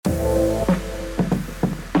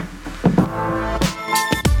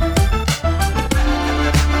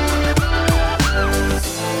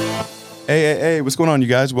Hey, what's going on, you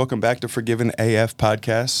guys? Welcome back to Forgiven AF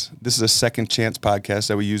Podcast. This is a second chance podcast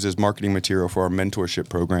that we use as marketing material for our mentorship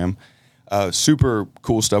program. Super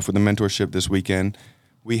cool stuff with the mentorship this weekend.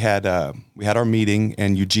 We had our meeting,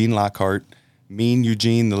 and Eugene Lockhart, Mean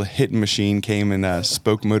Eugene, the hitting machine, came and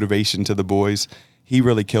spoke motivation to the boys. He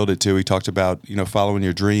really killed it too. He talked about following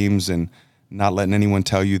your dreams and not letting anyone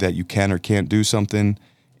tell you that you can or can't do something,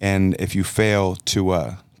 and if you fail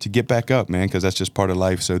to get back up, man, because that's just part of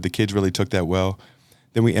life. So the kids really took that well.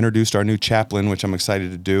 Then we introduced our new chaplain, which I'm excited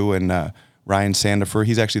to do, and Ryan Sandifer.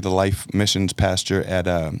 He's actually the Life Missions pastor at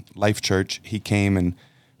Life Church. He came and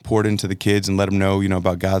poured into the kids and let them know,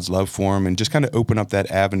 about God's love for them, and just kind of open up that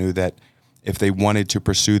avenue that if they wanted to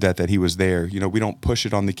pursue that he was there. We don't push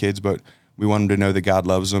it on the kids, but we want them to know that God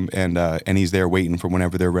loves them, and He's there waiting for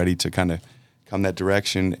whenever they're ready to kind of come that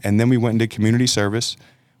direction. And then we went into community service.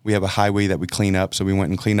 We have a highway that we clean up, so we went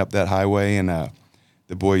and cleaned up that highway, and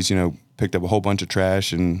the boys, picked up a whole bunch of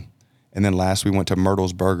trash, and then last we went to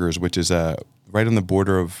Myrtle's Burgers, which is right on the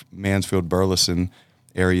border of Mansfield, Burleson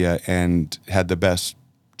area, and had the best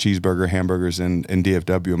cheeseburger, hamburgers in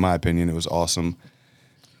DFW, in my opinion. It was awesome.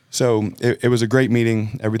 So it was a great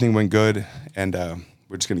meeting. Everything went good, and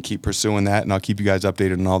we're just going to keep pursuing that, and I'll keep you guys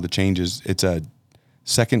updated on all the changes. It's a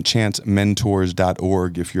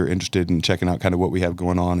secondchancementors.org if you're interested in checking out kind of what we have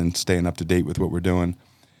going on and staying up to date with what we're doing.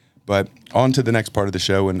 But on to the next part of the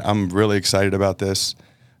show, and I'm really excited about this.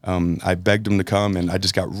 I begged him to come, and I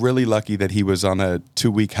just got really lucky that he was on a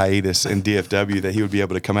 2-week hiatus in DFW, that he would be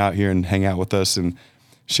able to come out here and hang out with us and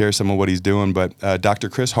share some of what he's doing. But Dr.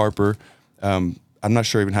 Chris Harper, I'm not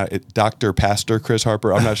sure even Dr. Pastor Chris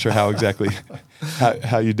Harper, I'm not sure how exactly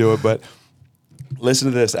how you do it, but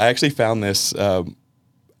listen to this. I actually found this.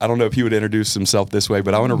 I don't know if he would introduce himself this way,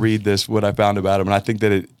 but I want to read this, what I found about him, and I think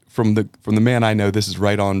that from the man I know, this is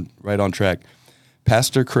right on track.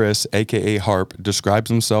 Pastor Chris, a.k.a. Harp, describes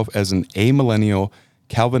himself as an amillennial,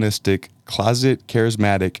 Calvinistic, closet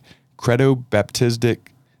charismatic, credo baptistic,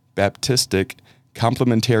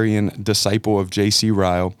 complementarian disciple of J.C.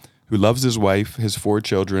 Ryle, who loves his wife, his 4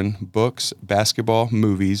 children, books, basketball,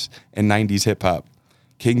 movies, and 90s hip-hop.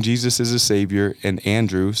 King Jesus is his savior, and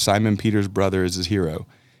Andrew, Simon Peter's brother, is his hero.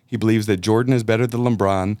 He believes that Jordan is better than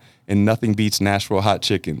LeBron, and nothing beats Nashville hot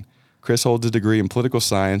chicken. Chris holds a degree in political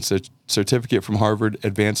science, a certificate from Harvard,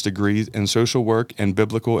 advanced degrees in social work and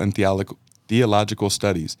biblical and theological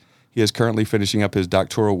studies. He is currently finishing up his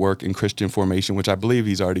doctoral work in Christian formation, which I believe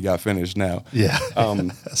he's already got finished now. Yeah,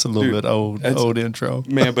 that's a little bit old intro.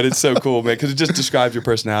 Man, but it's so cool, man, because it just describes your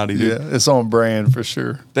personality, dude. Yeah, it's on brand for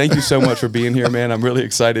sure. Thank you so much for being here, man. I'm really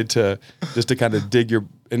excited to kind of dig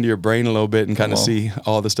into your brain a little bit and kind of see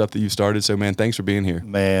all the stuff that you've started. So, man, thanks for being here.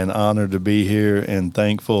 Man, honored to be here and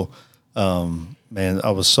thankful. Man,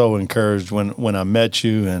 I was so encouraged when I met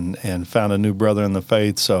you and found a new brother in the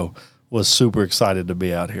faith. So was super excited to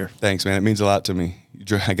be out here. Thanks, man. It means a lot to me.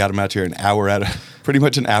 I got him out here pretty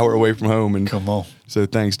much an hour away from home. And come on. So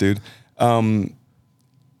thanks, dude. So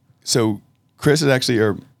Chris is actually,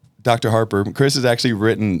 or Dr. Harper, Chris has actually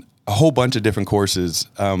written a whole bunch of different courses.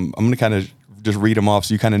 I'm going to kind of just read them off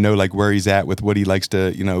so you kind of know like where he's at with what he likes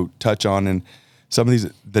to, touch on. And some of these,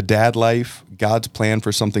 the dad life, God's plan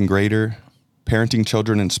for something greater, parenting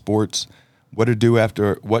children in sports, what to do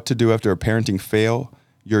after a parenting fail,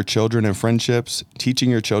 your children and friendships,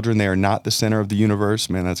 teaching your children they are not the center of the universe.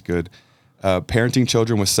 Man, that's good. Parenting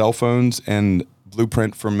children with cell phones and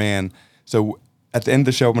blueprint for man. So at the end of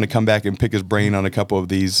the show, I'm going to come back and pick his brain on a couple of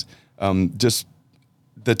these. Just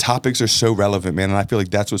the topics are so relevant, man. And I feel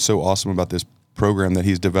like that's what's so awesome about this program that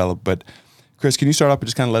he's developed. But Chris, can you start off and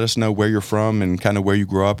just kind of let us know where you're from and kind of where you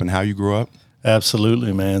grew up and how you grew up?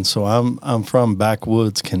 Absolutely, man. So I'm from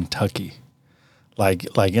backwoods Kentucky, like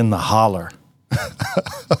in the holler.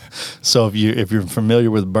 So if you're familiar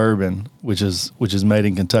with bourbon, which is made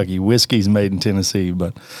in Kentucky, whiskey's made in Tennessee,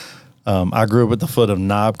 but I grew up at the foot of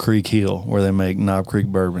Knob Creek Hill where they make Knob Creek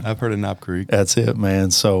bourbon. I've heard of Knob Creek. That's it,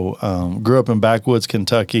 man. So grew up in backwoods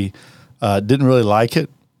Kentucky. Didn't really like it.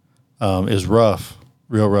 It was rough,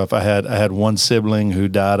 real rough. I had one sibling who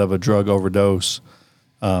died of a drug overdose.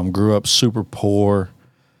 Grew up super poor,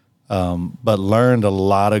 but learned a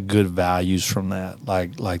lot of good values from that.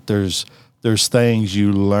 Like there's things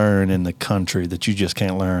you learn in the country that you just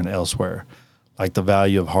can't learn elsewhere, like the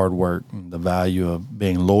value of hard work, the value of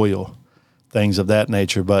being loyal, things of that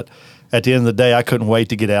nature. But at the end of the day, I couldn't wait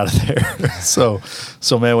to get out of there. So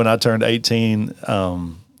man, when I turned 18,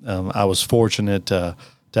 I was fortunate to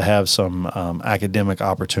have some academic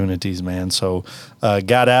opportunities, man. So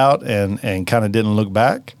got out and kind of didn't look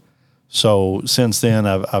back. So since then,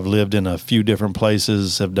 I've lived in a few different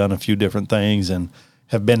places, have done a few different things, and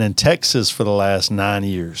have been in Texas for the last 9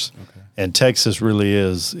 years. Okay. And Texas really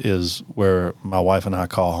is where my wife and I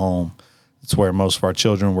call home. It's where most of our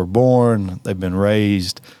children were born. They've been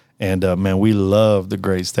raised. And, man, we love the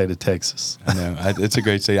great state of Texas. I know. It's a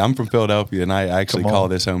great state. I'm from Philadelphia, and I actually call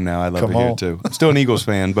this home now. I love it here, too. I'm still an Eagles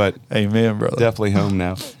fan, but amen, brother. Definitely home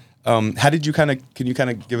now. How did you can you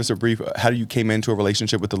give us a brief, how you came into a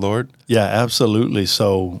relationship with the Lord? Yeah, absolutely.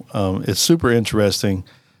 So it's super interesting.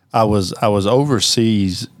 I was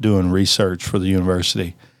overseas doing research for the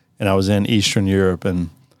university, and I was in Eastern Europe,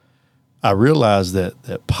 and I realized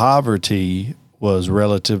that poverty was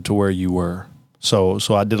relative to where you were. So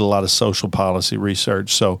I did a lot of social policy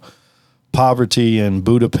research. So poverty in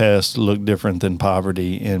Budapest looked different than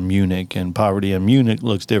poverty in Munich, and poverty in Munich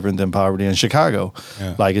looks different than poverty in Chicago.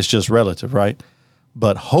 Yeah. Like, it's just relative, right?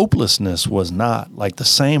 But hopelessness was not. Like, the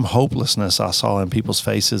same hopelessness I saw in people's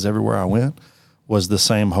faces everywhere I went was the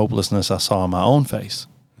same hopelessness I saw in my own face.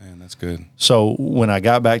 Man, that's good. So when I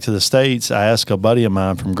got back to the States, I asked a buddy of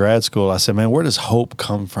mine from grad school, I said, man, where does hope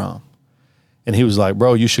come from? And he was like,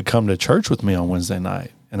 bro, you should come to church with me on Wednesday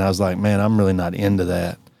night. And I was like, man, I'm really not into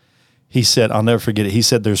that. He said, I'll never forget it. He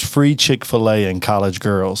said, there's free Chick-fil-A in college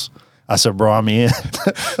girls. I said, bro, I'm in.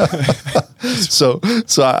 So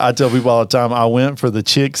I tell people all the time, I went for the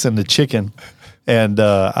chicks and the chicken, and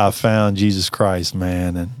I found Jesus Christ,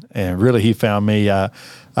 man. And really, he found me. I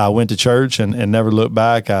went to church and never looked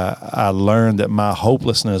back. I learned that my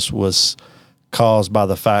hopelessness was caused by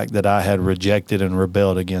the fact that I had rejected and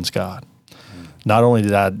rebelled against God. Not only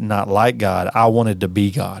did I not like God, I wanted to be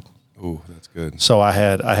God. Ooh, that's good. So I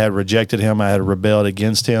had rejected him. I had rebelled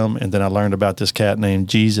against him. And then I learned about this cat named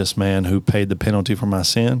Jesus, man, who paid the penalty for my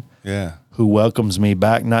sin. Yeah. Who welcomes me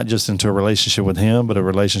back, not just into a relationship with him, but a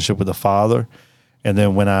relationship with the Father. And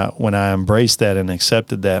then when I embraced that and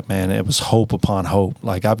accepted that, man, it was hope upon hope.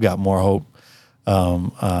 Like, I've got more hope.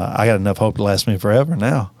 I got enough hope to last me forever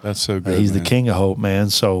now. That's so good. He's the king of hope, man.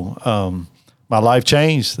 So my life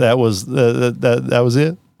changed. That was that was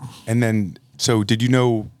it. And then, so did you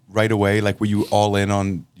know right away, like, were you all in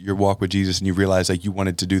on your walk with Jesus and you realized like you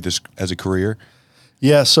wanted to do this as a career?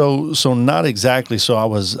 Yeah. So not exactly. So I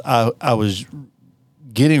was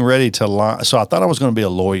getting ready to launch. So I thought I was going to be a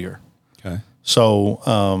lawyer. Okay. So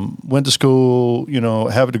went to school,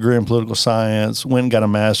 have a degree in political science, went and got a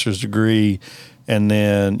master's degree, and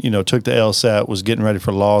then, took the LSAT, was getting ready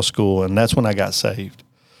for law school, and that's when I got saved.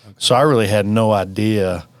 Okay. So I really had no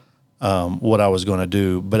idea what I was going to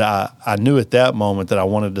do, but I knew at that moment that I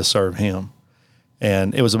wanted to serve him.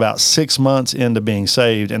 And it was about 6 months into being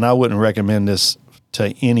saved, and I wouldn't recommend this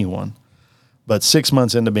to anyone, but 6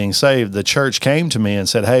 months into being saved, the church came to me and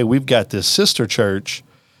said, hey, we've got this sister church,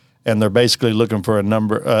 and they're basically looking for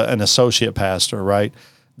an associate pastor, right?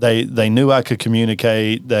 They knew I could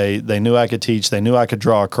communicate. They knew I could teach. They knew I could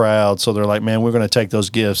draw a crowd. So they're like, man, we're going to take those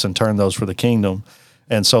gifts and turn those for the kingdom.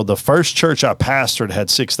 And so the first church I pastored had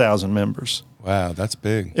 6,000 members. Wow, that's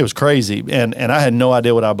big. It was crazy. And I had no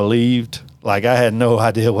idea what I believed. Like, I had no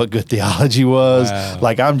idea what good theology was. Wow.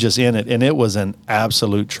 Like, I'm just in it. And it was an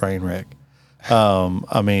absolute train wreck.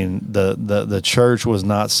 I mean, the church was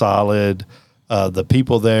not solid. The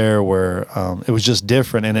people there were, it was just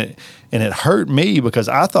different. And it hurt me because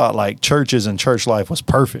I thought like churches and church life was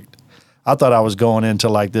perfect. I thought I was going into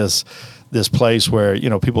like this place where,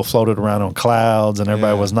 people floated around on clouds and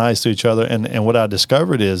everybody was nice to each other. And what I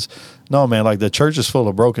discovered is, no, man, like the church is full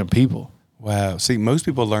of broken people. Wow. See, most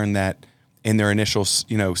people learn that in their initial,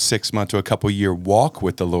 6 month to a couple year walk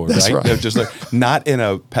with the Lord, that's right? They're just like not in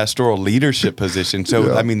a pastoral leadership position.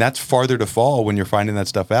 So, I mean, that's farther to fall when you're finding that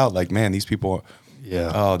stuff out. Like, man, these people,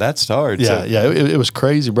 oh, that's hard. Yeah, it was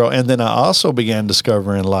crazy, bro. And then I also began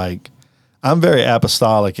discovering, like, I'm very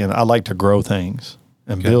apostolic and I like to grow things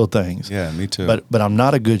and build things. Yeah, me too. But I'm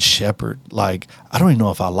not a good shepherd. Like, I don't even know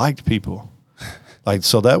if I liked people. Like,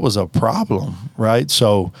 so that was a problem, right?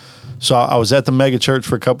 So I was at the mega church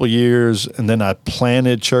for a couple of years, and then I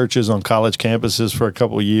planted churches on college campuses for a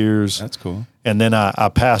couple of years. That's cool. And then I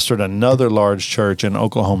pastored another large church in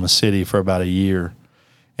Oklahoma City for about a year.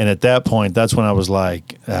 And at that point, that's when I was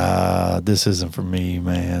like, this isn't for me,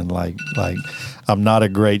 man. Like I'm not a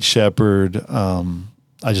great shepherd.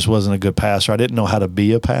 I just wasn't a good pastor. I didn't know how to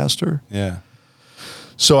be a pastor. Yeah.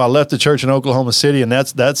 So I left the church in Oklahoma City, and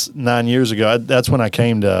that's 9 years ago. That's when I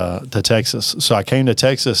came to Texas. So I came to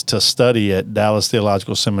Texas to study at Dallas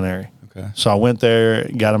Theological Seminary. Okay. So I went there,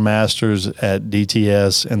 got a master's at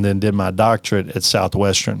DTS, and then did my doctorate at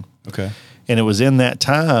Southwestern. Okay. And it was in that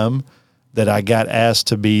time that I got asked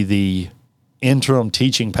to be the interim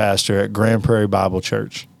teaching pastor at Grand Prairie Bible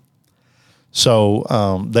Church.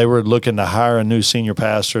 So they were looking to hire a new senior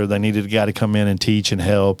pastor. They needed a guy to come in and teach and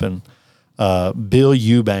help. And Bill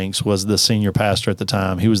Eubanks was the senior pastor at the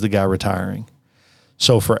time. He was the guy retiring.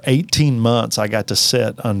 So for 18 months, I got to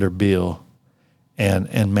sit under Bill.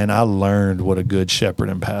 And man, I learned what a good shepherd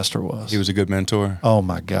and pastor was. He was a good mentor. Oh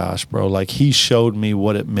my gosh, bro. Like he showed me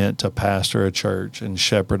what it meant to pastor a church and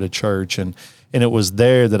shepherd a church. And it was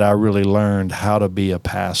there that I really learned how to be a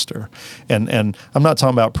pastor. And I'm not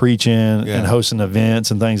talking about preaching and hosting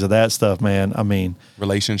events and things of that stuff, man. I mean,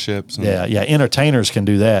 relationships. Yeah. Entertainers can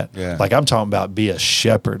do that. Yeah. Like I'm talking about be a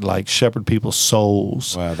shepherd, like shepherd people's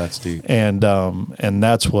souls. Wow, that's deep. And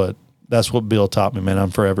that's what Bill taught me, man.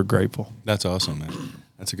 I'm forever grateful. That's awesome, man.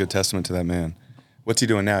 That's a good testament to that man. What's he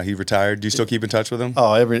doing now? He retired. Do you still keep in touch with him?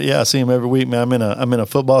 Oh, I see him every week, man. I'm in a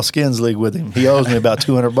football skins league with him. He owes me about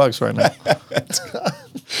 $200 right now.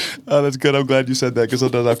 Oh, that's good. I'm glad you said that because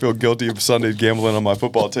sometimes I feel guilty of Sunday gambling on my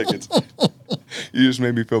football tickets. You just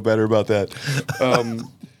made me feel better about that.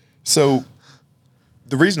 So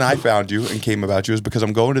the reason I found you and came about you is because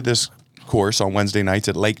I'm going to this course on Wednesday nights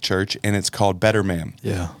at Lake Church, and it's called Better Man.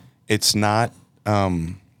 Yeah. It's not,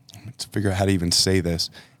 let's figure out how to even say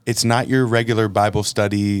this. It's not your regular Bible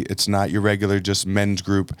study. It's not your regular just men's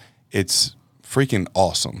group. It's freaking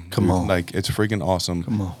awesome. Come on. Like, it's freaking awesome.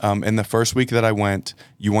 Come on. And the first week that I went,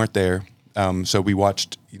 you weren't there. So we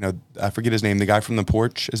watched, I forget his name, the guy from the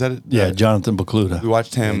porch. Is that it? Yeah, Jonathan Bacluda. We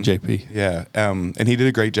watched him. JP. Yeah. And he did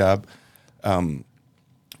a great job. And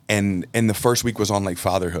the first week was on like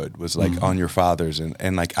fatherhood, was like on your fathers.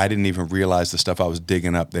 And like, I didn't even realize the stuff I was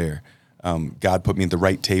digging up there. God put me at the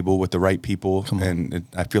right table with the right people. And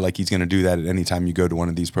I feel like he's going to do that at any time you go to one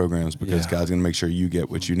of these programs because God's going to make sure you get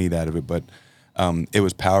what you need out of it. But it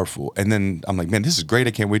was powerful. And then I'm like, man, this is great.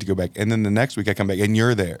 I can't wait to go back. And then the next week I come back and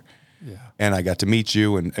you're there. Yeah. And I got to meet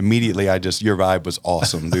you, and immediately your vibe was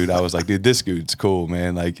awesome, dude. I was like, dude, this dude's cool,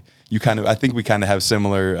 man. Like I think we kind of have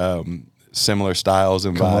similar styles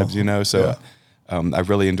and vibes, So I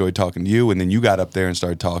really enjoyed talking to you. And then you got up there and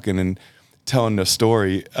started talking and telling a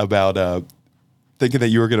story about thinking that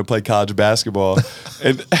you were going to play college basketball,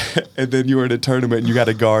 and then you were in a tournament and you got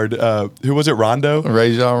to guard who was it? Rondo.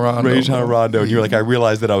 Rajon Rondo. And you're like, I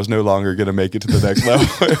realized that I was no longer going to make it to the next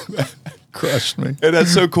level. Crushed me. And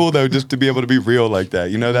that's so cool though, just to be able to be real like that.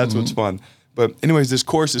 That's what's fun. But anyways, this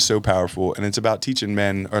course is so powerful, and it's about teaching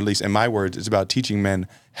men, or at least in my words, it's about teaching men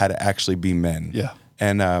how to actually be men. Yeah.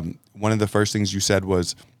 And one of the first things you said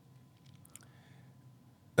was,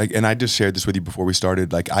 like, and I just shared this with you before we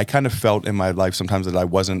started, like, I kind of felt in my life sometimes that I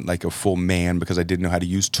wasn't like a full man because I didn't know how to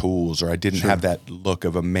use tools, or I didn't have that look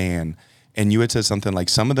of a man. And you had said something like,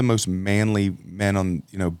 some of the most manly men on,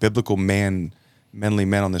 biblical manly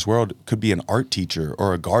men on this world could be an art teacher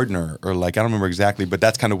or a gardener, or like, I don't remember exactly, but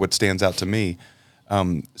that's kind of what stands out to me.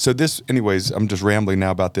 So this, anyways, I'm just rambling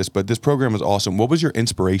now about this, but this program is awesome. What was your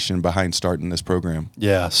inspiration behind starting this program?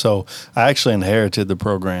 Yeah. So I actually inherited the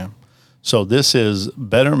program. So this is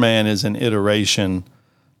Better Man is an iteration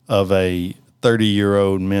of a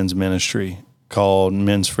 30-year-old men's ministry called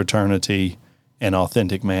Men's Fraternity and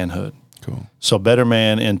Authentic Manhood. Cool. So Better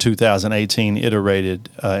Man in 2018 iterated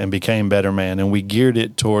and became Better Man, and we geared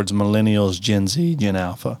it towards millennials, Gen Z, Gen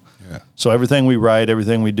Alpha. Yeah. So everything we write,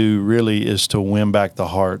 everything we do really is to win back the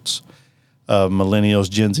hearts of millennials,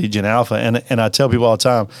 Gen Z, Gen Alpha. And I tell people all the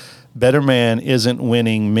time, Better Man isn't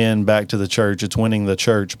winning men back to the church; it's winning the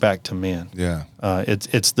church back to men. Yeah,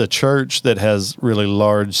 it's the church that has really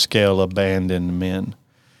large scale abandoned men,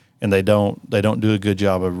 and they don't do a good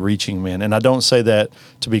job of reaching men. And I don't say that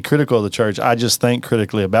to be critical of the church. I just think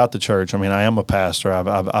critically about the church. I mean, I am a pastor.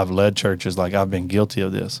 I've led churches. Like, I've been guilty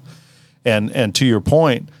of this. And to your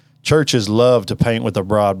point, churches love to paint with a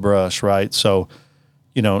broad brush, right? So,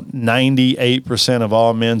 98% of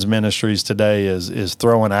all men's ministries today is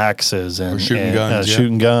throwing axes and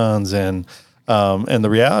shooting guns. And the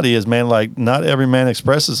reality is, man, like, not every man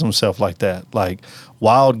expresses himself like that. Like,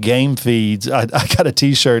 wild game feeds. I got a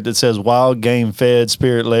T-shirt that says "Wild Game Fed,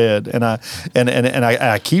 Spirit Led," and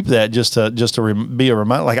I keep that just to be a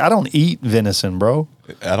reminder. Like, I don't eat venison, bro.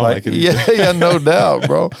 I don't like it either. Yeah, no doubt,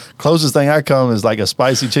 bro. Closest thing I come is like a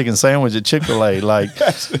spicy chicken sandwich at Chick-fil-A.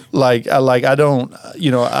 I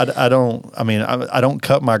don't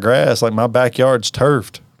cut my grass. Like, my backyard's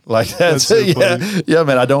turfed. Like, that's so it. Yeah,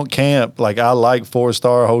 man. I don't camp. Like, I like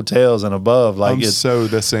 4-star hotels and above. Like, I'm so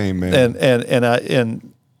the same, man.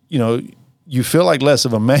 And you feel like less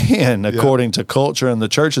of a man according to culture, and the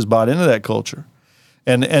church has bought into that culture.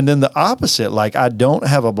 And then the opposite, like, I don't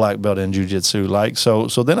have a black belt in jiu-jitsu. Like, so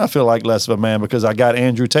then I feel like less of a man because I got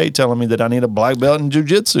Andrew Tate telling me that I need a black belt in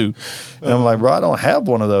jiu-jitsu. And I'm like, bro, I don't have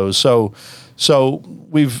one of those. So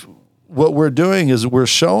we've what we're doing is we're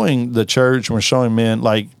showing the church and we're showing men,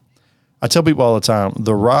 like I tell people all the time,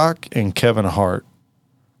 The Rock and Kevin Hart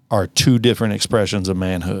are two different expressions of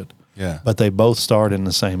manhood. Yeah. But they both starred in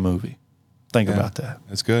the same movie. Think about that.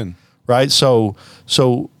 That's good. Right? So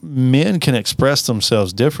men can express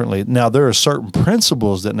themselves differently. Now, there are certain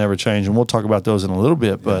principles that never change, and we'll talk about those in a little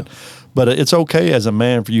bit, but it's okay as a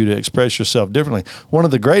man for you to express yourself differently. One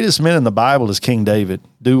of the greatest men in the Bible is King David.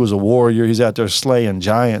 Dude was a warrior. He's out there slaying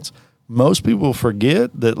giants. Most people forget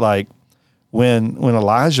that, like, when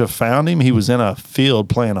Elijah found him, he was in a field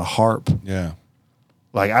playing a harp. Yeah.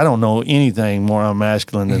 Like, I don't know anything more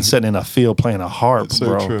unmasculine than sitting in a field playing a harp, that's so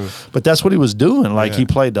bro. True. But that's what he was doing. Like, he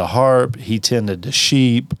played the harp. He tended to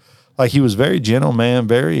sheep. Like, he was very gentle, man,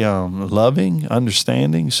 very loving,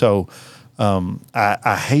 understanding. So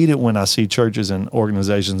I hate it when I see churches and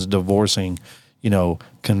organizations divorcing,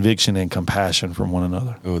 conviction and compassion from one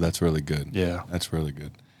another. Oh, that's really good. Yeah. That's really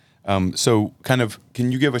good. So kind of,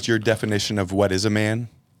 can you give us your definition of what is a man?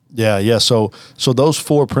 Yeah. So those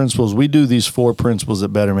 4 principles, we do these 4 principles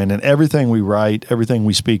at Betterment, and everything we write, everything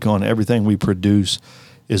we speak on, everything we produce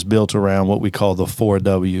is built around what we call the 4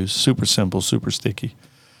 W's. Super simple, super sticky.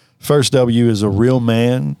 First W is a real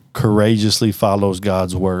man courageously follows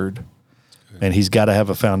God's word. And he's got to have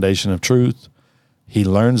a foundation of truth. He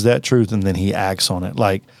learns that truth and then he acts on it.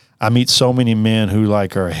 Like, I meet so many men who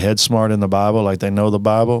like are head smart in the Bible, like they know the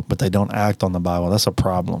Bible, but they don't act on the Bible. That's a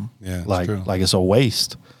problem. Yeah, like true. Like it's a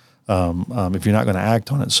waste if you're not going to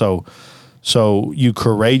act on it. So you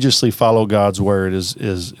courageously follow God's word is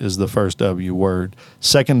the first W word.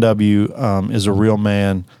 Second W is a real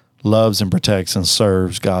man loves and protects and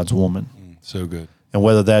serves God's woman. So good. And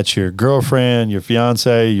whether that's your girlfriend, your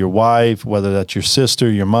fiance, your wife, whether that's your sister,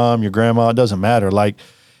 your mom, your grandma, it doesn't matter. Like,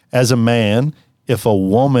 as a man, if a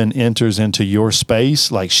woman enters into your space,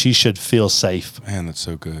 like, she should feel safe. Man, that's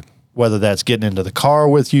so good. Whether that's getting into the car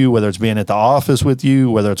with you, whether it's being at the office with you,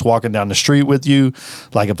 whether it's walking down the street with you.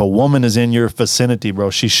 Like, if a woman is in your vicinity, bro,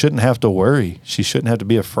 she shouldn't have to worry. She shouldn't have to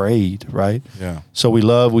be afraid, right? Yeah. So we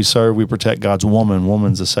love, we serve, we protect God's woman.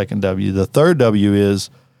 Woman's the second W. The third W is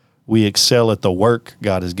we excel at the work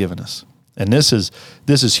God has given us. And this is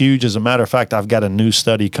huge. As a matter of fact, I've got a new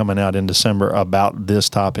study coming out in December about this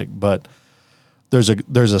topic, but there's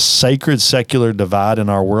a sacred secular divide in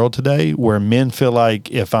our world today where men feel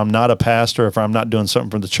like if I'm not a pastor, if I'm not doing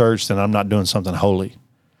something for the church, then I'm not doing something holy.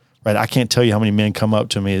 Right? I can't tell you how many men come up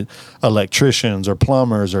to me, electricians or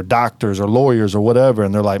plumbers or doctors or lawyers or whatever,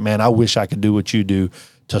 and they're like, man, I wish I could do what you do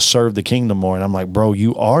to serve the kingdom more. And I'm like, bro,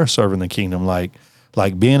 you are serving the kingdom. Like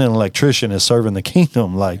being an electrician is serving the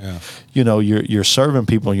kingdom. You're serving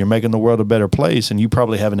people, you're making the world a better place, and you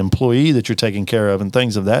probably have an employee that you're taking care of and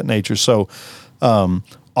things of that nature. So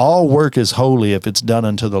all work is holy if it's done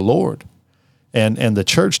unto the Lord. And the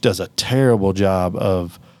church does a terrible job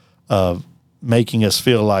of making us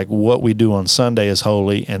feel like what we do on Sunday is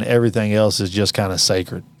holy and everything else is just kind of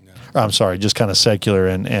sacred. I'm sorry, just kind of secular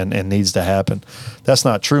and needs to happen. That's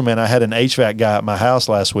not true, man. I had an HVAC guy at my house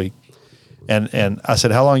last week. And I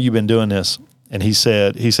said, how long have you been doing this? And he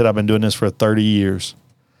said, I've been doing this for 30 years.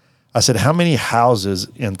 I said, how many houses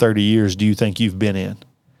in 30 years do you think you've been in?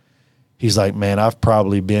 He's like, man, I've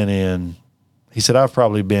probably been in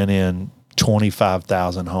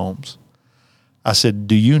 25,000 homes. I said,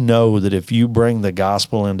 do you know that if you bring the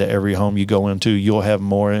gospel into every home you go into, you'll have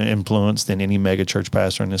more influence than any mega church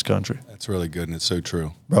pastor in this country? That's really good, and it's so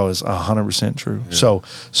true. Bro, it's 100% true. Yeah.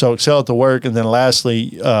 So excel at the work, and then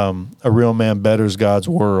lastly, a real man betters God's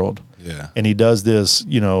world. Yeah. And he does this,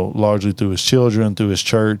 largely through his children, through his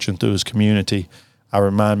church, and through his community. I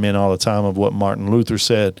remind men all the time of what Martin Luther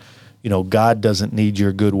said. God doesn't need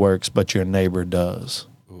your good works, but your neighbor does.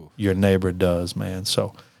 Ooh. Your neighbor does, man.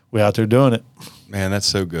 So we're out there doing it. Man, that's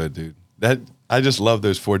so good, dude. I just love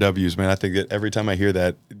those 4 W's, man. I think that every time I hear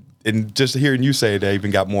that, and just hearing you say it, I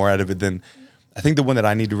even got more out of it than, I think the one that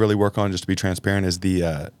I need to really work on, just to be transparent, is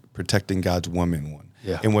the protecting God's woman one.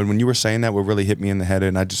 Yeah. And when you were saying that, what really hit me in the head,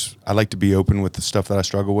 and I like to be open with the stuff that I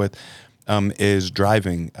struggle with, is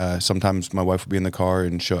driving. Sometimes my wife will be in the car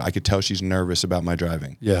and I could tell she's nervous about my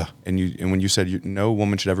driving. Yeah. And when you said no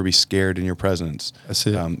woman should ever be scared in your presence, that's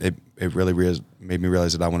it. It really made me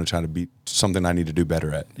realize that I want to try to be something I need to do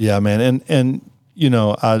better at. Yeah, man. And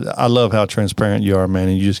I love how transparent you are, man.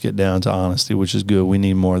 And you just get down to honesty, which is good. We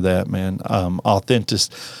need more of that, man.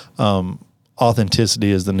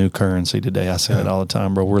 Authenticity is the new currency today. I say it all the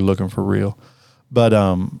time, bro. We're looking for real. But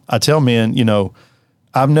I tell men,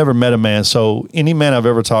 I've never met a man. So any man I've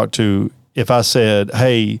ever talked to, if I said,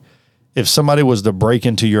 hey, if somebody was to break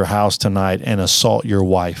into your house tonight and assault your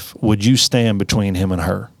wife, would you stand between him and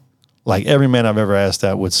her? Like every man I've ever asked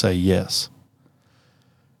that would say yes.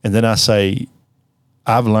 And then I say,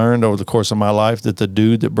 I've learned over the course of my life that the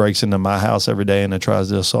dude that breaks into my house every day and that tries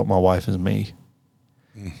to assault my wife is me.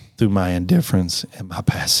 Through my indifference and my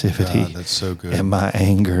passivity. God, that's so good. And my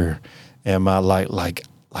anger and my like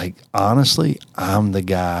honestly, I'm the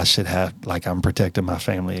guy I should have, like I'm protecting my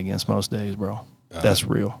family against most days, bro. That's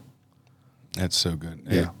real. That's so good.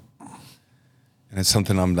 Yeah. And it's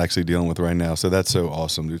something I'm actually dealing with right now. So that's so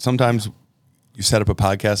awesome, dude. Sometimes you set up a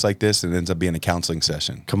podcast like this and it ends up being a counseling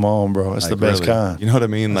session. Come on, bro. It's Like, the best really. kind. You know what I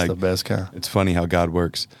mean? That's Like the best kind. It's funny how God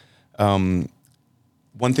works.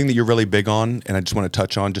 One thing that you're really big on, and I just want to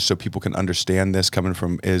touch on just so people can understand this coming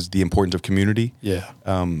from, is the importance of community. Yeah.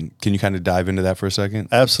 Can you kind of dive into that for a second?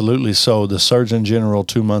 Absolutely. So the Surgeon General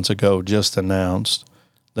 2 months ago just announced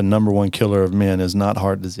the number one killer of men is not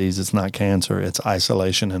heart disease, it's not cancer, it's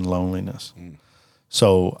isolation and loneliness.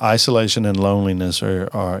 So isolation and loneliness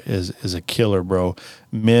is a killer, bro.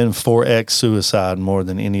 Men 4x suicide more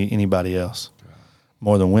than anybody else.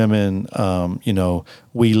 More than women.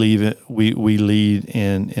 We lead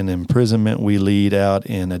in imprisonment, we lead out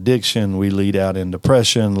in addiction, we lead out in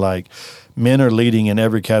depression. Like men are leading in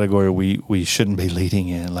every category we shouldn't be leading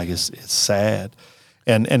in. Like it's sad.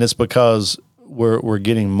 And it's because we're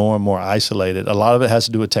getting more and more isolated. A lot of it has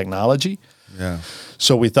to do with technology. Yeah.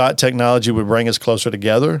 So we thought technology would bring us closer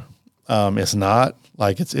together. It's not.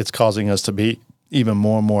 Like it's causing us to be even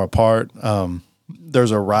more and more apart.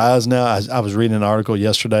 There's a rise now. I was reading an article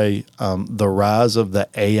yesterday, the rise of the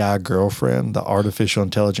AI girlfriend, the artificial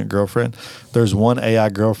intelligent girlfriend. There's one AI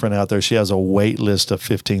girlfriend out there. She has a wait list of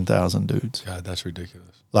 15,000 dudes. God, that's ridiculous.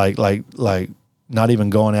 Like not even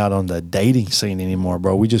going out on the dating scene anymore,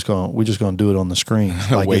 bro. We're just gonna do it on the screen.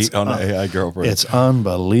 Like Wait on an AI girlfriend. It's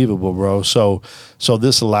unbelievable, bro. So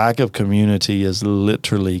this lack of community is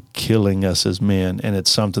literally killing us as men, and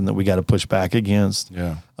it's something that we got to push back against.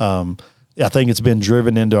 Yeah. I think it's been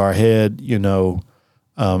driven into our head,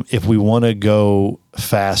 if we want to go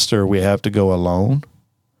faster, we have to go alone.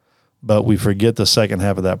 But we forget the second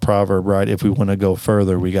half of that proverb, right? If we want to go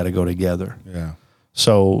further, we got to go together. Yeah.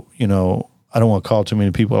 So, I don't want to call too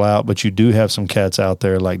many people out, but you do have some cats out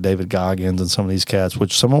there like David Goggins and some of these cats,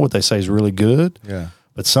 which some of what they say is really good. Yeah.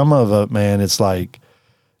 But some of it, man, it's like,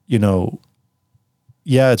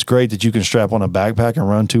 yeah, it's great that you can strap on a backpack and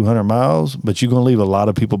run 200 miles, but you're going to leave a lot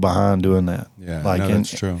of people behind doing that. Yeah,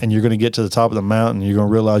 that's true. And you're going to get to the top of the mountain, and you're going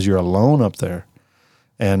to realize you're alone up there,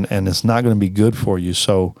 and it's not going to be good for you.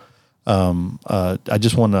 So I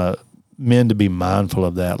just want men to be mindful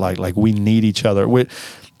of that. Like we need each other.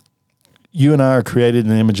 You and I are created in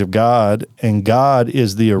the image of God, and God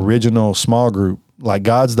is the original small group. Like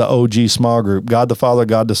God's the OG small group. God the Father,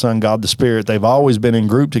 God the Son, God the Spirit. They've always been in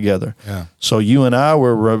group together. Yeah. So you and I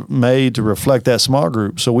were made to reflect that small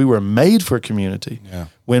group. So we were made for community. Yeah.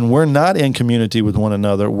 When we're not in community with one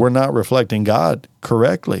another, we're not reflecting God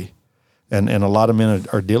correctly. And a lot of men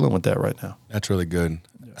are dealing with that right now. That's really good.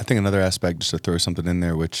 I think another aspect, just to throw something in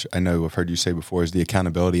there, which I know I've heard you say before, is the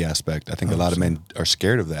accountability aspect. I think a lot of men are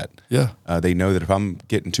scared of that. Yeah. They know that if I'm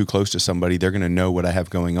getting too close to somebody, they're going to know what I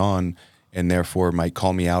have going on, and therefore might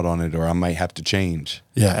call me out on it, or I might have to change.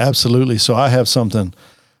 Yeah, absolutely. So I have something.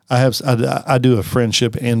 I do a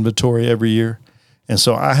friendship inventory every year, and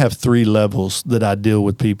so I have 3 levels that I deal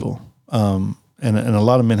with people. And a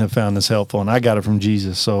lot of men have found this helpful, and I got it from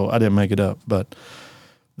Jesus, so I didn't make it up. But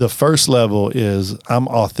the first level is I'm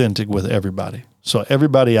authentic with everybody. So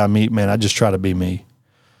everybody I meet, man, I just try to be me.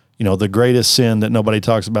 The greatest sin that nobody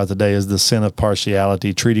talks about today is the sin of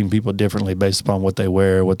partiality, treating people differently based upon what they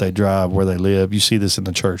wear, what they drive, where they live. You see this in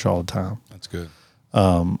the church all the time. That's good.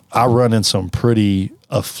 I run in some pretty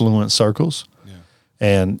affluent circles. Yeah.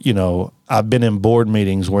 And, I've been in board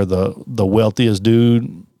meetings where the wealthiest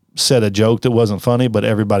dude said a joke that wasn't funny, but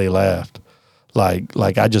everybody laughed.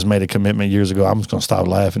 Like I just made a commitment years ago. I'm just gonna stop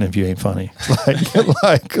laughing if you ain't funny.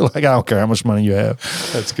 like I don't care how much money you have.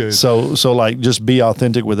 That's good. So like just be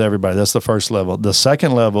authentic with everybody. That's the first level. The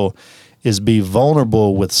second level is be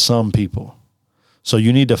vulnerable with some people. So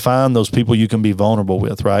you need to find those people you can be vulnerable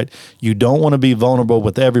with, right? You don't want to be vulnerable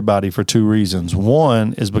with everybody for 2 reasons.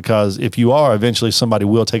 One is because if you are, eventually somebody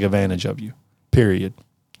will take advantage of you, period.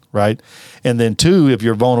 Right? And then 2, if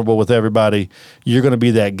you're vulnerable with everybody, you're going to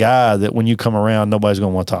be that guy that when you come around, nobody's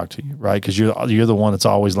going to want to talk to you, right? Because you're the one that's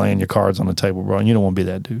always laying your cards on the table, bro, and you don't want to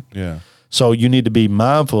be that dude. Yeah. So you need to be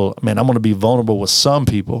mindful, man, I'm going to be vulnerable with some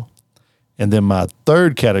people. And then my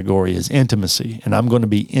third category is intimacy, and I'm going to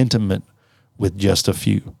be intimate with just a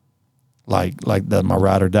few. Like that my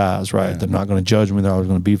ride or dies, right? Yeah. They're not going to judge me. They're always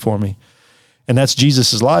going to be for me. And that's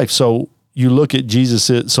Jesus's life. So you look at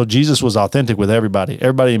Jesus. So Jesus was authentic with everybody.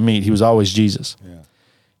 Everybody you meet, he was always Jesus. Yeah.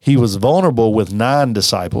 He was vulnerable with 9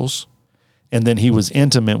 disciples, and then he was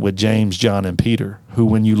intimate with James, John, and Peter, who,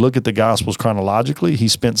 when you look at the Gospels chronologically, he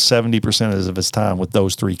spent 70% of his time with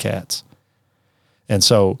those 3 cats. And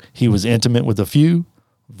so he was intimate with a few,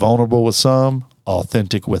 vulnerable with some,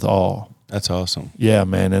 authentic with all. That's awesome. Yeah,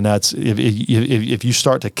 man. And that's if you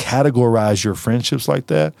start to categorize your friendships like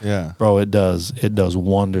that, Yeah, bro, it does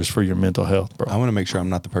wonders for your mental health, bro. I want to make sure I'm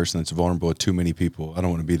not the person that's vulnerable with too many people. I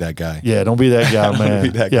don't want to be that guy. Yeah, don't be that guy, I don't man. wanna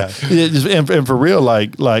be that yeah. guy. Yeah, and for real,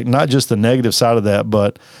 like not just the negative side of that,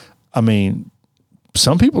 but I mean,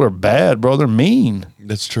 some people are bad, bro. They're mean.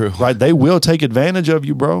 That's true. Right? They will take advantage of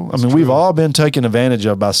you, bro. I mean, we've all been taken advantage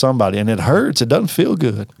of by somebody, and it hurts. It doesn't feel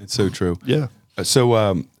good. It's so true. Yeah.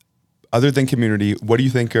 So, other than community, what do you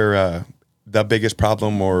think are the biggest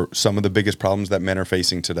problem or some of the biggest problems that men are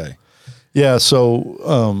facing today? Yeah.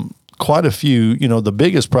 So, quite a few. You know, the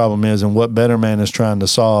biggest problem is, and what Better Man is trying to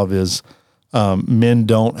solve is, men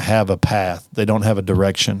don't have a path. They don't have a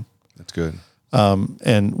direction. That's good.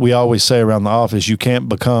 And we always say around the office, you can't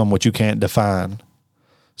become what you can't define.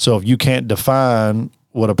 So if you can't define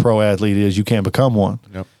what a pro athlete is, you can't become one.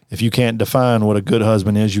 Yep. If you can't define what a good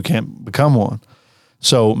husband is, you can't become one.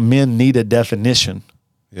 So men need a definition.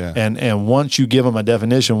 Yeah. And once you give them a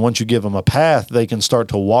definition, once you give them a path, they can start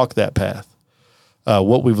to walk that path.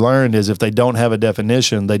 What we've learned is if they don't have a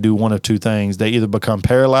definition, they do one of 2 things. They either become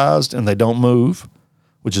paralyzed and they don't move,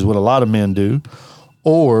 which is what a lot of men do,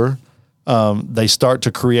 or they start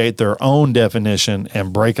to create their own definition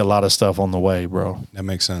and break a lot of stuff on the way, bro. That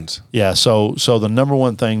makes sense. Yeah. So the number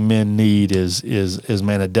one thing men need is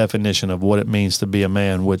man, a definition of what it means to be a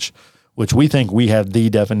man, which we think we have the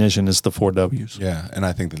definition is the 4 W's. Yeah. And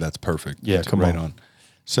I think that that's perfect. Yeah. That's Come right on.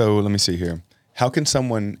 So let me see here. How can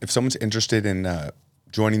someone, if someone's interested in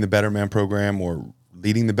joining the Better Man program or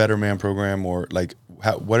leading the Better Man program, or like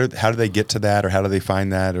how do they get to that, or how do they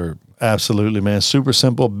find that? Or Absolutely, man. Super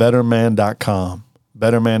simple. Betterman.com.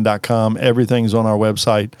 Betterman.com. Everything's on our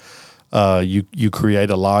website. You create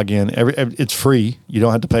a login. It's free. You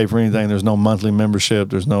don't have to pay for anything. There's no monthly membership.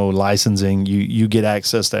 There's no licensing. You get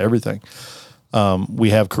access to everything. We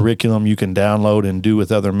have curriculum you can download and do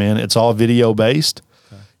with other men. It's all video based.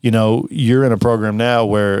 You know, you're in a program now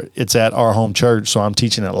where it's at our home church, so I'm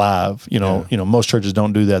teaching it live. You know, most churches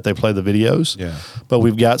don't do that. They play the videos. Yeah. But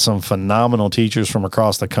we've got some phenomenal teachers from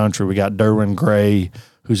across the country. We got Derwin Gray,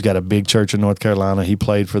 who's got a big church in North Carolina. He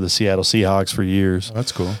played for the Seattle Seahawks for years. Oh,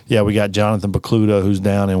 that's cool. Yeah, we got Jonathan Bacluda, who's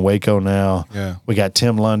down in Waco now. Yeah. We got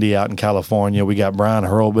Tim Lundy out in California. We got Brian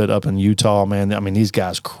Hurlbut up in Utah, man. I mean, these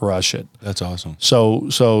guys crush it. That's awesome.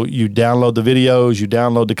 So you download the videos, you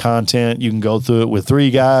download the content. You can go through it with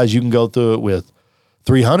 3 guys. You can go through it with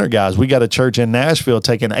 300 guys. We got a church in Nashville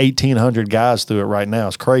taking 1,800 guys through it right now.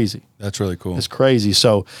 It's crazy. That's really cool. It's crazy.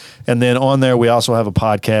 So, and then on there, we also have a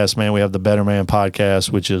podcast, man. We have the Better Man podcast,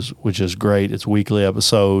 which is great. It's weekly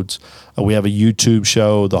episodes. We have a YouTube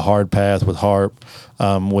show, The Hard Path with Harp,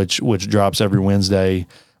 which drops every Wednesday.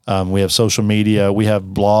 We have social media. We have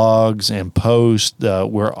blogs and posts.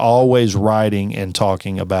 We're always writing and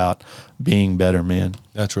talking about being better men.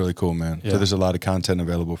 That's really cool, man. Yeah. So there's a lot of content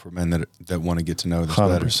available for men that want to get to know this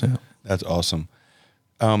 100%. better. That's awesome.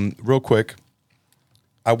 Real quick,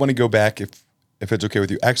 I want to go back, if it's okay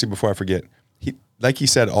with you. Actually, before I forget, like he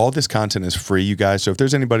said, all this content is free, you guys. So if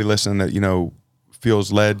there's anybody listening that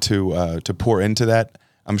feels led to pour into that,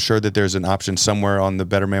 I'm sure that there's an option somewhere on the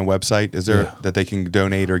Better Man website. Is there that they can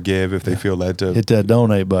donate or give if they feel led to? Hit that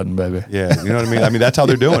donate button, baby. Yeah, you know what I mean? I mean, that's how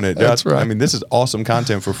they're doing it. That's right. I mean, this is awesome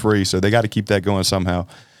content for free, so they got to keep that going somehow.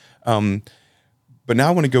 But now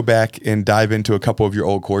I want to go back and dive into a couple of your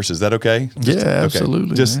old courses. Is that okay?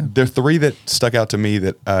 Absolutely. There are 3 that stuck out to me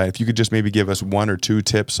that if you could just maybe give us 1 or 2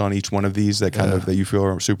 tips on each one of these that that you feel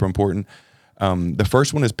are super important. The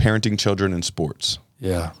first one is parenting children in sports.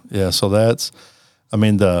 Yeah. So that's, I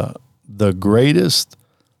mean, the greatest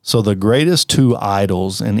 2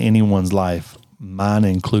 idols in anyone's life, mine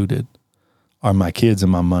included, are my kids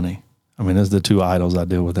and my money. I mean, those are the 2 idols I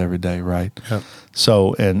deal with every day, right? Yep.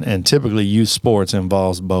 So, and typically youth sports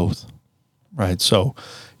involves both, right? So,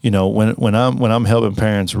 when I'm helping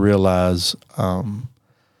parents realize, how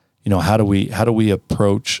do we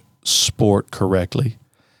approach sport correctly?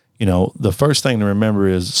 The first thing to remember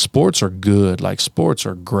is sports are good. Like, sports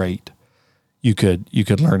are great. You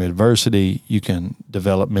could learn adversity. You can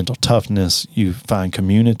develop mental toughness. You find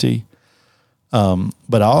community.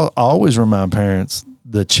 But I'll always remind parents,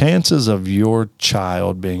 the chances of your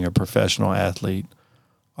child being a professional athlete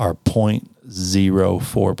are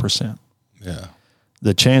 0.04%. Yeah.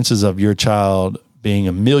 The chances of your child being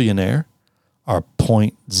a millionaire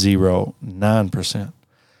 0.09%.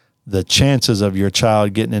 The chances of your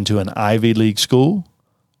child getting into an Ivy League school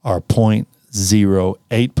are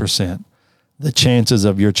 0.08%. The chances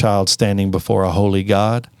of your child standing before a holy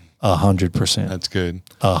God, 100%. That's good.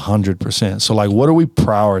 100%. So like, what are we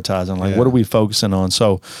prioritizing? Like, what are we focusing on?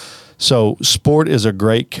 So sport is a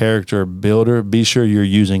great character builder. Be sure you're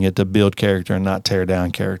using it to build character and not tear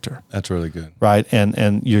down character. That's really good. Right.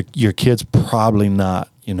 And your kid's probably not,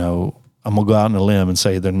 I'm going to go out on a limb and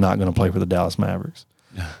say they're not going to play for the Dallas Mavericks.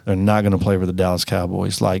 They're not going to play for the Dallas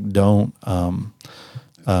Cowboys. Like, don't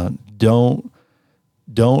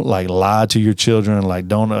like lie to your children. Like,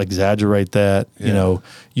 don't exaggerate that.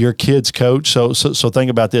 Your kid's coach. So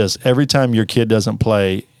think about this. Every time your kid doesn't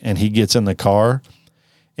play and he gets in the car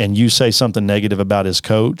and you say something negative about his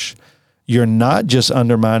coach, you're not just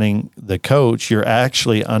undermining the coach, you're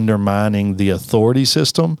actually undermining the authority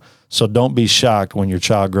system. So don't be shocked when your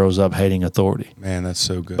child grows up hating authority. Man, that's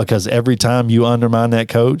so good. Because every time you undermine that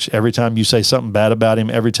coach, every time you say something bad about him,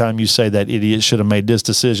 every time you say that idiot should have made this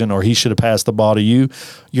decision or he should have passed the ball to you,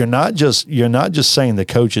 you're not just saying the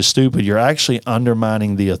coach is stupid. You're actually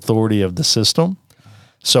undermining the authority of the system.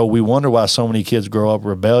 So we wonder why so many kids grow up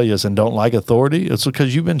rebellious and don't like authority. It's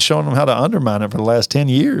because you've been showing them how to undermine it for the last 10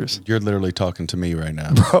 years. You're literally talking to me right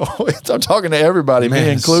now. Bro, I'm talking to everybody, man,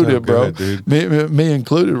 me included, so bro. Good, dude. Me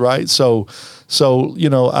included, right? So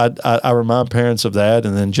I remind parents of that.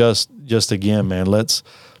 And then just again, man, let's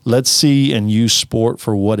see and use sport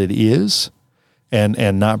for what it is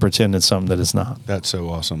and not pretend it's something that it's not. That's so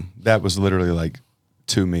awesome. That was literally like,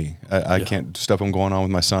 to me, I can't stuff I'm going on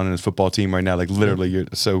with my son and his football team right now. Like literally,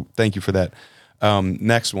 so thank you for that.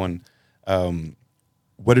 Next one,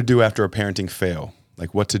 what to do after a parenting fail?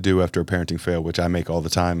 Like what to do after a parenting fail, which I make all the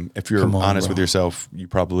time. If you're honest with yourself, you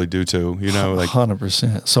probably do too. Like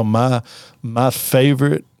 100%. So my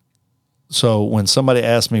favorite. So when somebody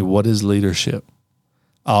asks me what is leadership,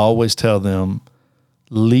 I always tell them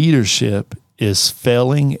leadership is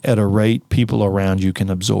failing at a rate people around you can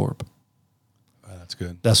absorb.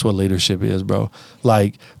 Good. That's what leadership is, bro.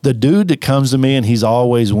 Like the dude that comes to me and he's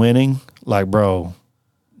always winning, like, bro,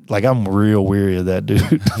 like I'm real weary of that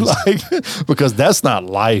dude. Like, because that's not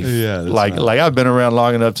life. Yeah. Like I've been around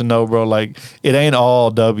long enough to know, bro, like it ain't all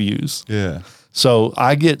W's. Yeah. So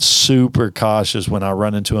I get super cautious when I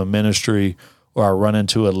run into a ministry or I run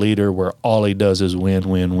into a leader where all he does is win,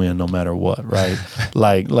 no matter what, right?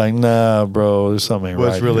 like, nah, bro, there's something right.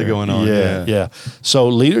 What's really going on? Yeah. So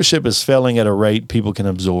leadership is failing at a rate people can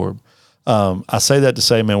absorb. I say that to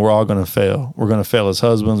say, man, we're all going to fail. We're going to fail as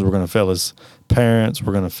husbands. We're going to fail as parents.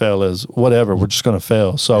 We're going to fail as whatever. We're just going to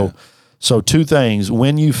fail. So two things.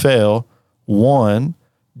 When you fail, one,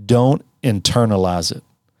 don't internalize it.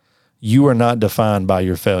 You are not defined by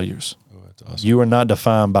your failures. Awesome. You are not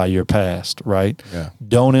defined by your past, right? Yeah.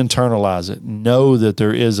 Don't internalize it. Know that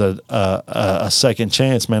there is a second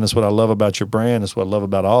chance, man. That's what I love about your brand. That's what I love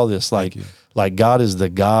about all this. Like God is the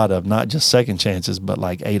God of not just second chances, but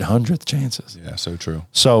like 800th chances. Yeah, so true.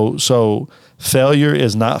 So failure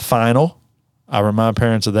is not final. I remind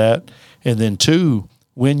parents of that. And then two,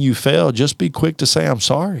 when you fail, just be quick to say, I'm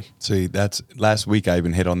sorry. See, that's last week I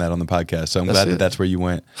even hit on that on the podcast. So I'm glad that's where you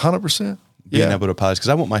went. 100%. Being able to apologize, because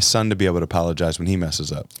I want my son to be able to apologize when he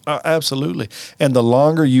messes up. Absolutely. And the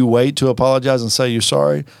longer you wait to apologize and say you're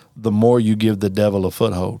sorry, the more you give the devil a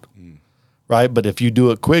foothold, right? But if you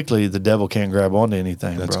do it quickly, the devil can't grab onto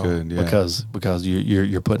anything, That's bro. Good, yeah. Because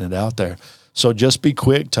you're putting it out there. So just be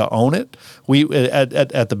quick to own it. We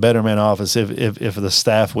at the Better Man office, if the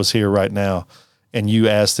staff was here right now, and you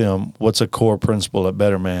asked them what's a core principle at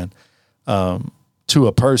Better Man, to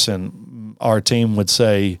a person, our team would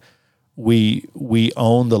say, we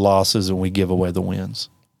own the losses and we give away the wins.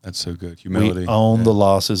 That's so good. Humility. We own the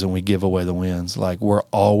losses and we give away the wins. Like we're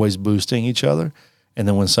always boosting each other. And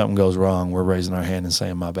then when something goes wrong, we're raising our hand and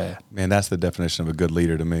saying, my bad. Man, that's the definition of a good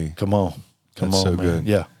leader to me. Come on, so man. Good.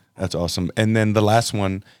 Yeah. That's awesome. And then the last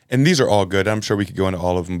one, and these are all good. I'm sure we could go into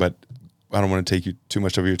all of them, but I don't want to take you too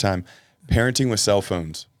much of your time. Parenting with cell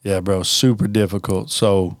phones. Yeah, bro. Super difficult.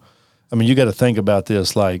 So, I mean, you got to think about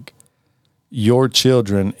this. Like, your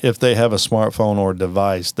children, if they have a smartphone or a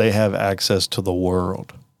device, they have access to the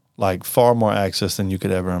world, like far more access than you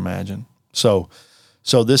could ever imagine. So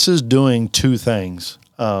this is doing two things.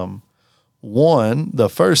 One, the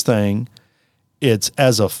first thing, it's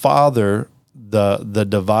as a father, the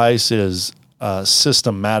device is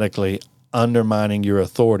systematically undermining your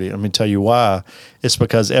authority. Let me tell you why. It's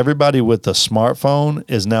because everybody with the smartphone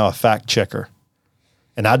is now a fact checker.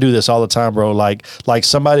 And I do this all the time, bro. Like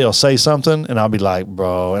somebody will say something and I'll be like,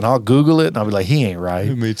 bro, and I'll Google it and I'll be like, he ain't right.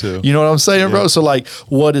 Me too. You know what I'm saying, bro? So like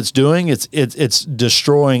what it's doing, it's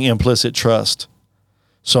destroying implicit trust.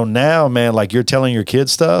 So now, man, like you're telling your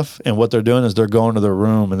kids stuff and what they're doing is they're going to their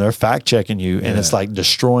room and they're fact checking you and it's like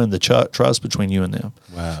destroying the trust between you and them.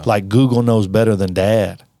 Wow. Like Google knows better than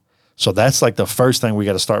dad. So that's like the first thing we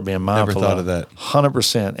got to start being mindful Never thought of that.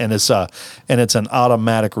 100%. And it's an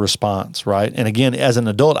automatic response, right? And again, as an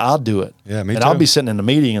adult, I'll do it. Yeah, me and too. I'll be sitting in a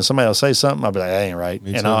meeting and somebody will say something, I'll be like, that ain't right.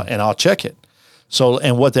 Me And too. I'll check it. So,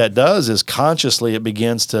 and what that does is consciously it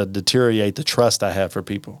begins to deteriorate the trust I have for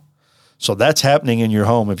people. So that's happening in your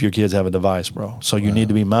home if your kids have a device, bro. So you need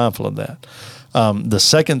to be mindful of that. The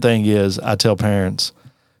second thing is I tell parents,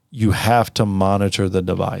 you have to monitor the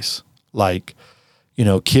device. Like, you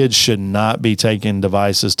know, kids should not be taking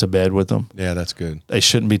devices to bed with them. Yeah, that's good. They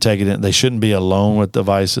shouldn't be taking it. They shouldn't be alone with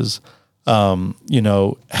devices. You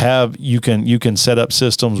know, you can set up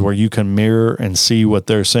systems where you can mirror and see what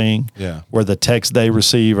they're seeing. Yeah. Where the text they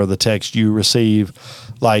receive or the text you receive.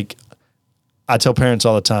 Like I tell parents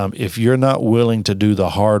all the time, if you're not willing to do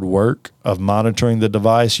the hard work of monitoring the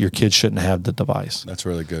device, your kids shouldn't have the device. That's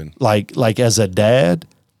really good. Like as a dad,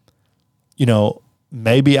 you know,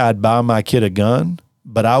 maybe I'd buy my kid a gun,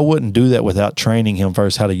 but I wouldn't do that without training him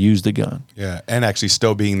first how to use the gun. Yeah, and actually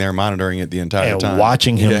still being there monitoring it the entire And time.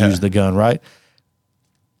 watching him use the gun, right?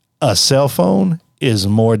 A cell phone is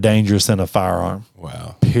more dangerous than a firearm.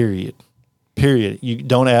 Wow. Period. You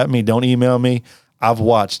don't at me, don't email me. I've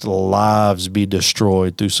watched lives be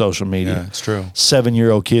destroyed through social media. Yeah, it's true.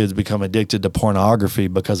 7-year-old kids become addicted to pornography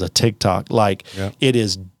because of TikTok. Like it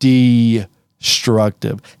is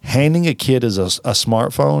destructive. Handing a kid a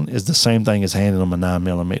smartphone is the same thing as handing them a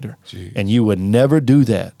 9mm. Jeez. And you would never do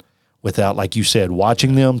that without, like you said,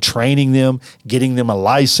 watching them, training them, getting them a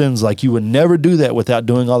license. Like you would never do that without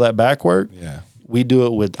doing all that back work. Yeah. We do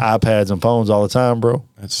it with iPads and phones all the time, bro.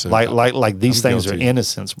 That's so like these I'm things guilty. are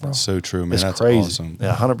innocence, bro. That's so true, man. It's That's crazy. awesome.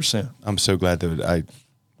 Yeah, 100%. I'm so glad that I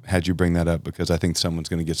had you bring that up because I think someone's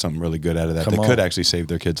going to get something really good out of that Come that on. could actually save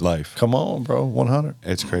their kid's life. Come on, bro. 100.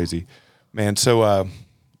 It's crazy, man. So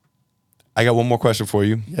I got one more question for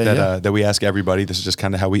you that we ask everybody. This is just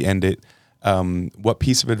kind of how we end it. What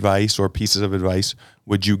piece of advice or pieces of advice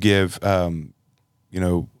would you give,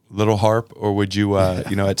 little Harp, or would you,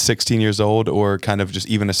 at 16 years old, or kind of just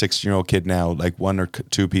even a 16-year-old kid now, like one or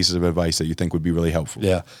two pieces of advice that you think would be really helpful?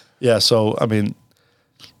 Yeah. Yeah. So, I mean,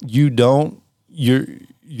 you're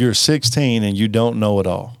 16 and you don't know it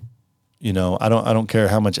all. You know, I don't care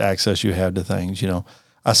how much access you have to things. You know,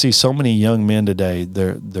 I see so many young men today,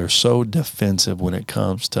 they're so defensive when it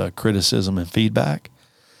comes to criticism and feedback.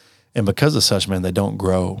 And because of such, man, they don't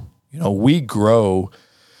grow. You know, we grow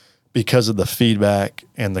because of the feedback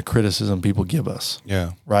and the criticism people give us.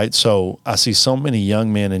 Yeah. Right. So I see so many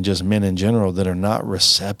young men and just men in general that are not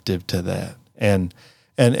receptive to that. And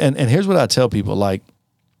here's what I tell people, like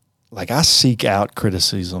I seek out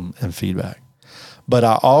criticism and feedback, but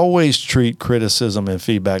I always treat criticism and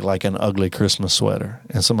feedback like an ugly Christmas sweater.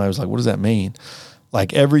 And somebody was like, what does that mean?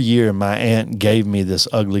 Like every year my aunt gave me this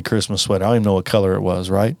ugly Christmas sweater. I don't even know what color it was.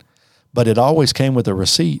 Right. But it always came with a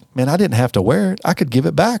receipt. Man, I didn't have to wear it. I could give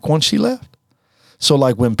it back once she left. So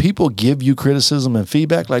like when people give you criticism and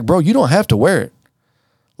feedback, like, bro, you don't have to wear it.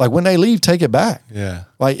 Like when they leave, take it back. Yeah.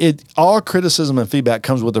 Like all criticism and feedback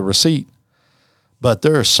comes with a receipt. But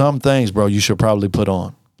there are some things, bro, you should probably put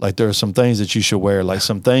on. Like there are some things that you should wear. Like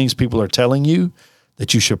some things people are telling you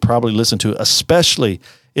that you should probably listen to, especially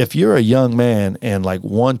if you're a young man and like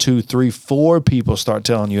 1, 2, 3, 4 people start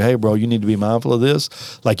telling you, hey, bro, you need to be mindful of this.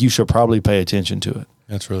 Like you should probably pay attention to it.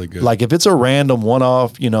 That's really good. Like if it's a random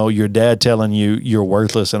one-off, your dad telling you you're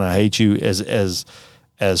worthless and I hate you, as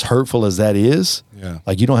hurtful as that is,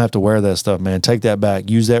 like you don't have to wear that stuff, man. Take that back.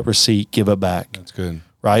 Use that receipt. Give it back. That's good.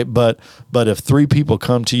 Right. But if 3 people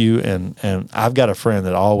come to you and I've got a friend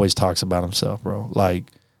that always talks about himself, bro, like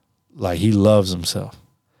he loves himself.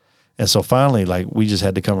 And so finally, like we just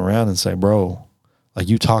had to come around and say, bro, like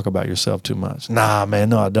you talk about yourself too much. Nah, man,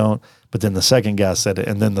 no, I don't. But then the second guy said it.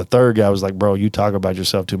 And then the third guy was like, bro, you talk about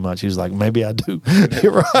yourself too much. He was like, maybe I do.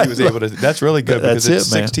 Right. He was able to, that's really good because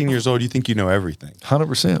That's at 16 years old, you think you know everything.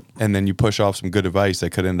 100%. And then you push off some good advice that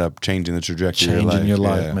could end up changing the trajectory of Changing your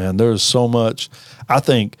life, man. There's so much. I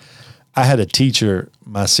think I had a teacher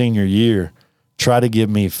my senior year try to give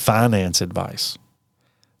me finance advice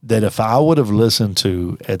that if I would have listened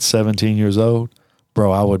to at 17 years old,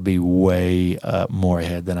 bro, I would be way more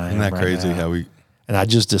ahead than I am. Isn't that crazy now. how we... And I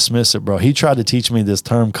just dismissed it, bro. He tried to teach me this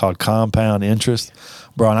term called compound interest,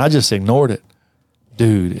 bro, and I just ignored it.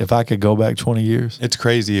 dude, if I could go back 20 years. It's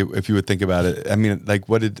crazy if you would think about it. I mean, like,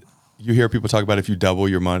 what did you hear people talk about if you double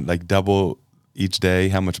your money, like double each day,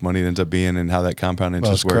 how much money it ends up being and how that compound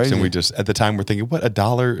interest works. Crazy. And we just, at the time, we're thinking, what,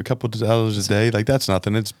 $1, a couple of dollars a day? Like, that's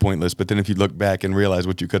nothing. It's pointless. But then if you look back and realize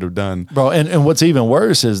what you could have done. Bro, and what's even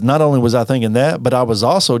worse is not only was I thinking that, but I was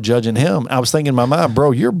also judging him. I was thinking in my mind,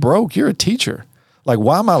 bro, you're broke. You're a teacher. Like,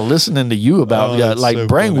 why am I listening to you about, like, so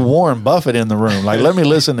bring funny. Warren Buffett in the room. Like, let me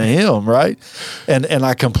listen to him, right? And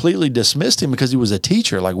I completely dismissed him because he was a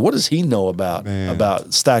teacher. Like, what does he know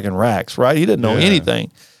about stacking racks, right? He didn't know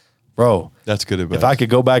anything. Bro. That's good advice. If I could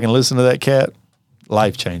go back and listen to that cat,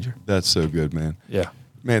 life changer. That's so good, man. Yeah.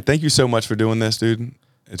 Man, thank you so much for doing this, dude.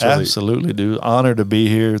 It's Absolutely, dude. Honored to be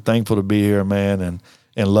here. Thankful to be here, man.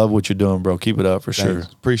 And love what you're doing, bro. Keep it up for sure.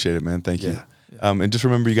 Appreciate it, man. Thank you. And just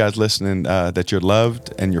remember, you guys listening, that you're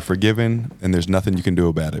loved and you're forgiven, and there's nothing you can do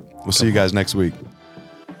about it. We'll see you guys next week.